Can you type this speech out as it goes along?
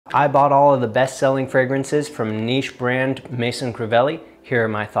I bought all of the best-selling fragrances from niche brand Maison Crivelli. Here are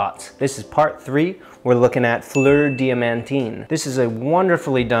my thoughts. This is part 3. We're looking at Fleur Diamantine. This is a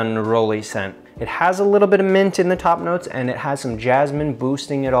wonderfully done neroli scent. It has a little bit of mint in the top notes and it has some jasmine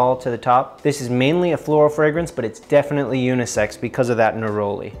boosting it all to the top. This is mainly a floral fragrance, but it's definitely unisex because of that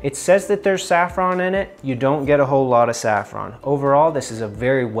neroli. It says that there's saffron in it. You don't get a whole lot of saffron. Overall, this is a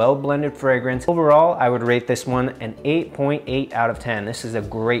very well blended fragrance. Overall, I would rate this one an 8.8 out of 10. This is a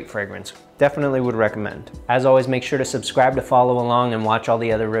great fragrance. Definitely would recommend. As always, make sure to subscribe to follow along and watch all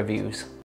the other reviews.